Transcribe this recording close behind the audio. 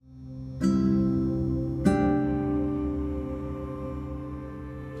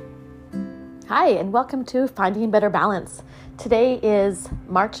Hi, and welcome to Finding Better Balance. Today is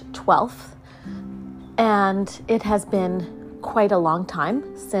March 12th, and it has been quite a long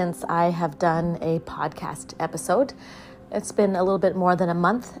time since I have done a podcast episode. It's been a little bit more than a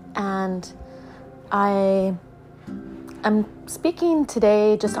month, and I am speaking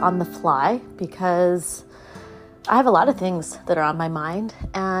today just on the fly because I have a lot of things that are on my mind,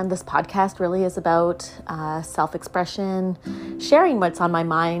 and this podcast really is about self-expression, sharing what's on my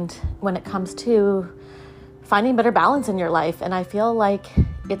mind when it comes to finding better balance in your life. And I feel like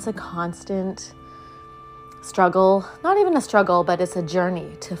it's a constant struggle, not even a struggle, but it's a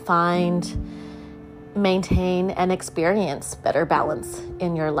journey to maintain, and experience better balance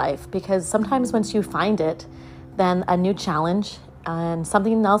in your life. Because sometimes once you find it, then a new challenge and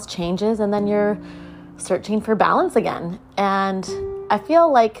something else changes, and then you're searching for balance again. And I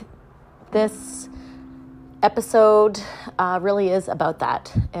feel like this episode really is about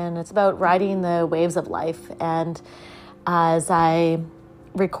that. And it's about riding the waves of life. And as I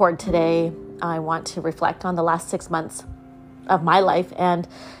record today, I want to reflect on the last 6 months of my life. And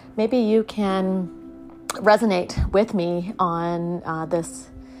maybe you can resonate with me on this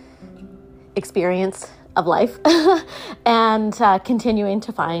experience of life and continuing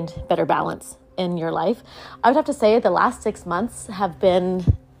to find better balance in your life. I would have to say the last 6 months have been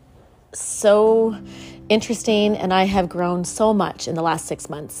so interesting, and I have grown so much in the last 6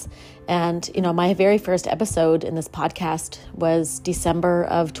 months. And, my very first episode in this podcast was December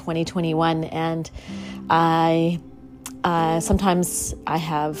of 2021. And sometimes I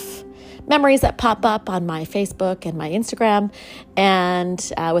have memories that pop up on my Facebook and my Instagram and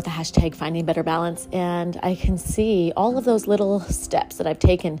with the hashtag Finding Better Balance. And I can see all of those little steps that I've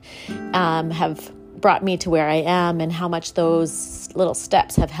taken have brought me to where I am, and how much those little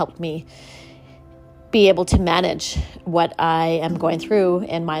steps have helped me be able to manage what I am going through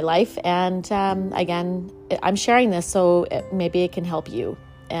in my life. And again, I'm sharing this so maybe it can help you.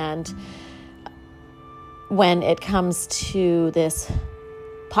 And when it comes to this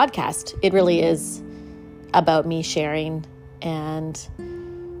podcast, it really is about me sharing, and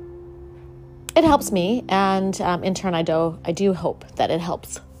it helps me. And in turn, I do hope that it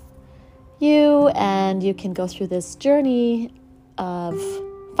helps you, and you can go through this journey of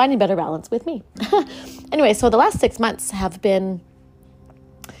finding better balance with me. Anyway, so the last 6 months have been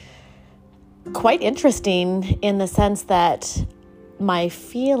quite interesting in the sense that my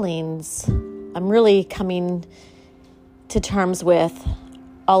feelings, I'm really coming to terms with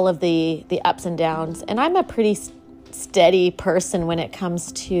all of the ups and downs. And I'm a pretty steady person when it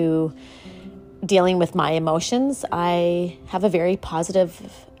comes to dealing with my emotions. I have a very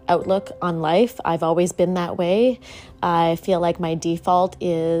positive outlook on life. I've always been that way. I feel like my default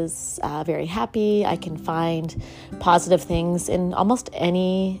is very happy. I can find positive things in almost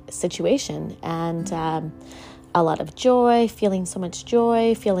any situation, and a lot of joy, feeling so much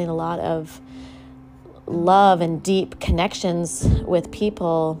joy, feeling a lot of love and deep connections with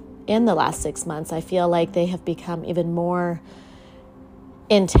people in the last 6 months. I feel like they have become even more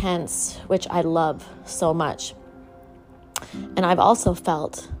intense, which I love so much. And I've also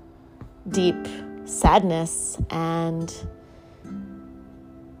felt deep sadness and,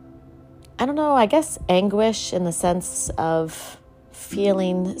 I don't know, I guess anguish, in the sense of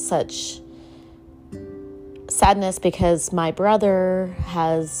feeling such sadness because my brother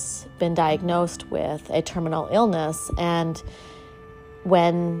has been diagnosed with a terminal illness. And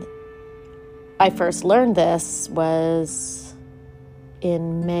when I first learned this was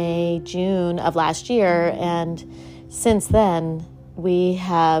in May, June of last year. And since then, we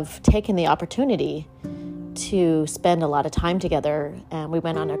have taken the opportunity to spend a lot of time together. And we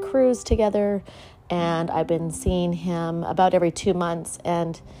went on a cruise together, and I've been seeing him about every 2 months,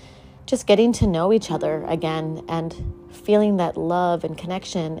 and just getting to know each other again and feeling that love and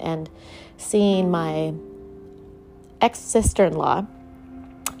connection, and seeing my ex-sister-in-law,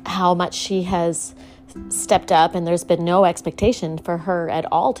 how much she has stepped up. And there's been no expectation for her at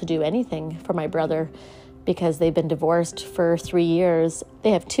all to do anything for my brother because they've been divorced for 3 years.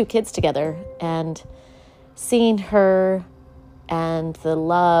 They have 2 kids together, and seeing her and the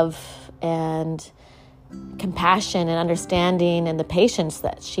love and compassion and understanding and the patience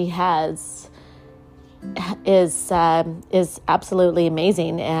that she has is absolutely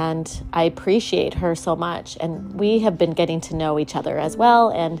amazing, and I appreciate her so much. And we have been getting to know each other as well,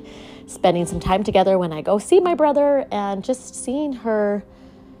 and spending some time together when I go see my brother, and just seeing her.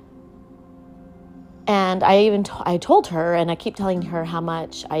 And I told her, and I keep telling her how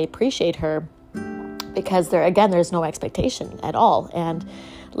much I appreciate her, because there's no expectation at all, and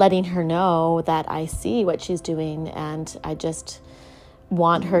letting her know that I see what she's doing, and I just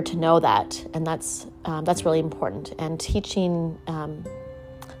want her to know that, and that's really important. And teaching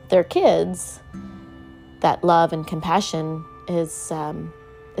their kids that love and compassion is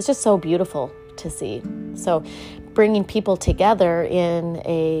just so beautiful to see. So bringing people together in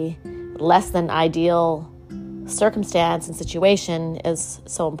a less than ideal circumstance and situation is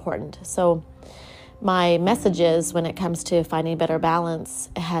so important. So my messages when it comes to finding better balance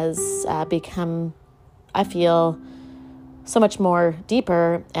has become, I feel, so much more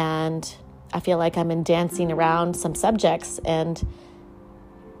deeper, and I feel like I'm in dancing around some subjects. And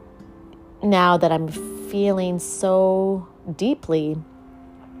now that I'm feeling so deeply,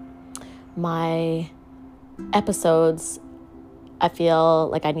 my episodes, I feel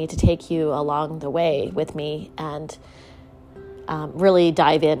like I need to take you along the way with me and really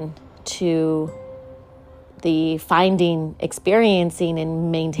dive in to the finding, experiencing,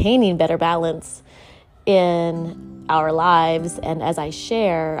 and maintaining better balance in our lives. And as I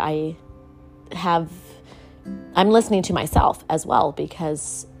share, I'm listening to myself as well,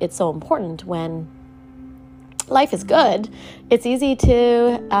 because it's so important. When life is good, it's easy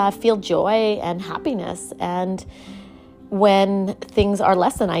to feel joy and happiness. And when things are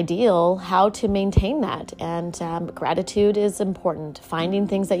less than ideal, how to maintain that. And gratitude is important. Finding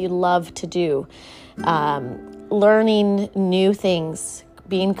things that you love to do, learning new things,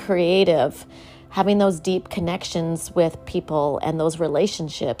 being creative, having those deep connections with people and those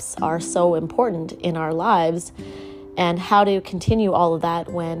relationships are so important in our lives. And how to continue all of that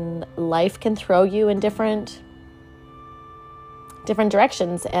when life can throw you in different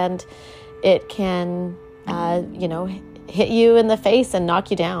directions, and it can, hit you in the face and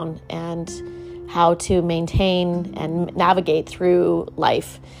knock you down, and how to maintain and navigate through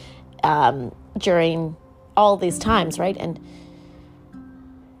life during all these times, right? And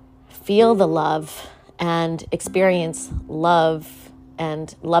feel the love and experience love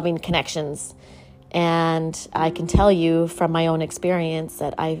and loving connections. And I can tell you from my own experience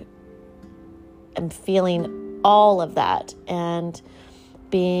that I am feeling all of that, and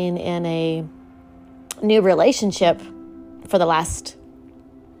being in a new relationship for the last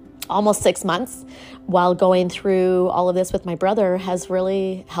almost 6 months while going through all of this with my brother has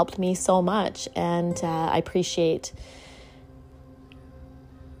really helped me so much. And I appreciate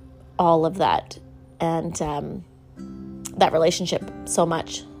all of that and that relationship so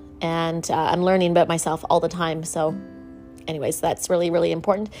much. And I'm learning about myself all the time. So anyways, that's really, really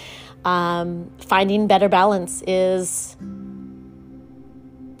important. Finding better balance is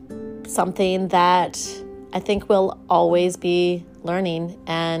something that I think we'll always be learning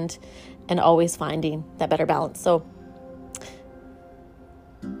and always finding that better balance. So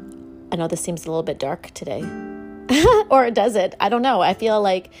I know this seems a little bit dark today. Or does it? I don't know. I feel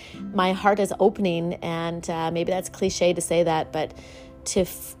like my heart is opening, and maybe that's cliche to say that, but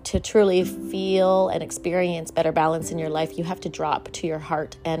to truly feel and experience better balance in your life, you have to drop to your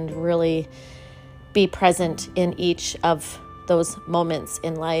heart and really be present in each of those moments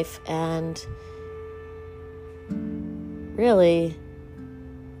in life. And really,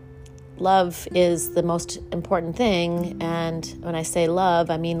 love is the most important thing. And when I say love,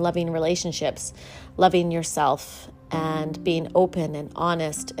 I mean loving relationships, loving yourself, and being open and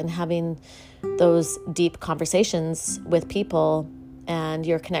honest, and having those deep conversations with people. And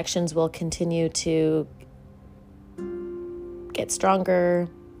your connections will continue to get stronger,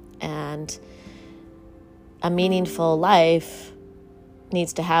 and a meaningful life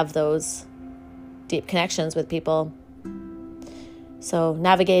needs to have those deep connections with people. So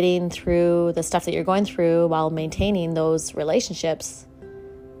navigating through the stuff that you're going through while maintaining those relationships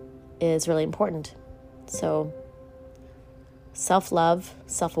is really important. So self-love,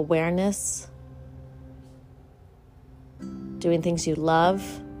 self-awareness, doing things you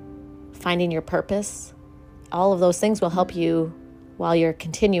love, finding your purpose, all of those things will help you while you're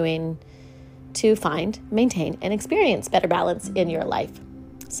continuing to find, maintain, and experience better balance in your life.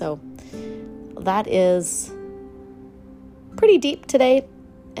 So that is pretty deep today,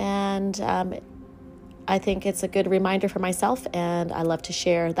 and I think it's a good reminder for myself, and I love to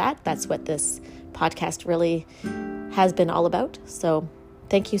share that. That's what this podcast really has been all about. So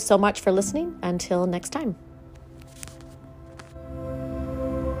thank you so much for listening. Until next time.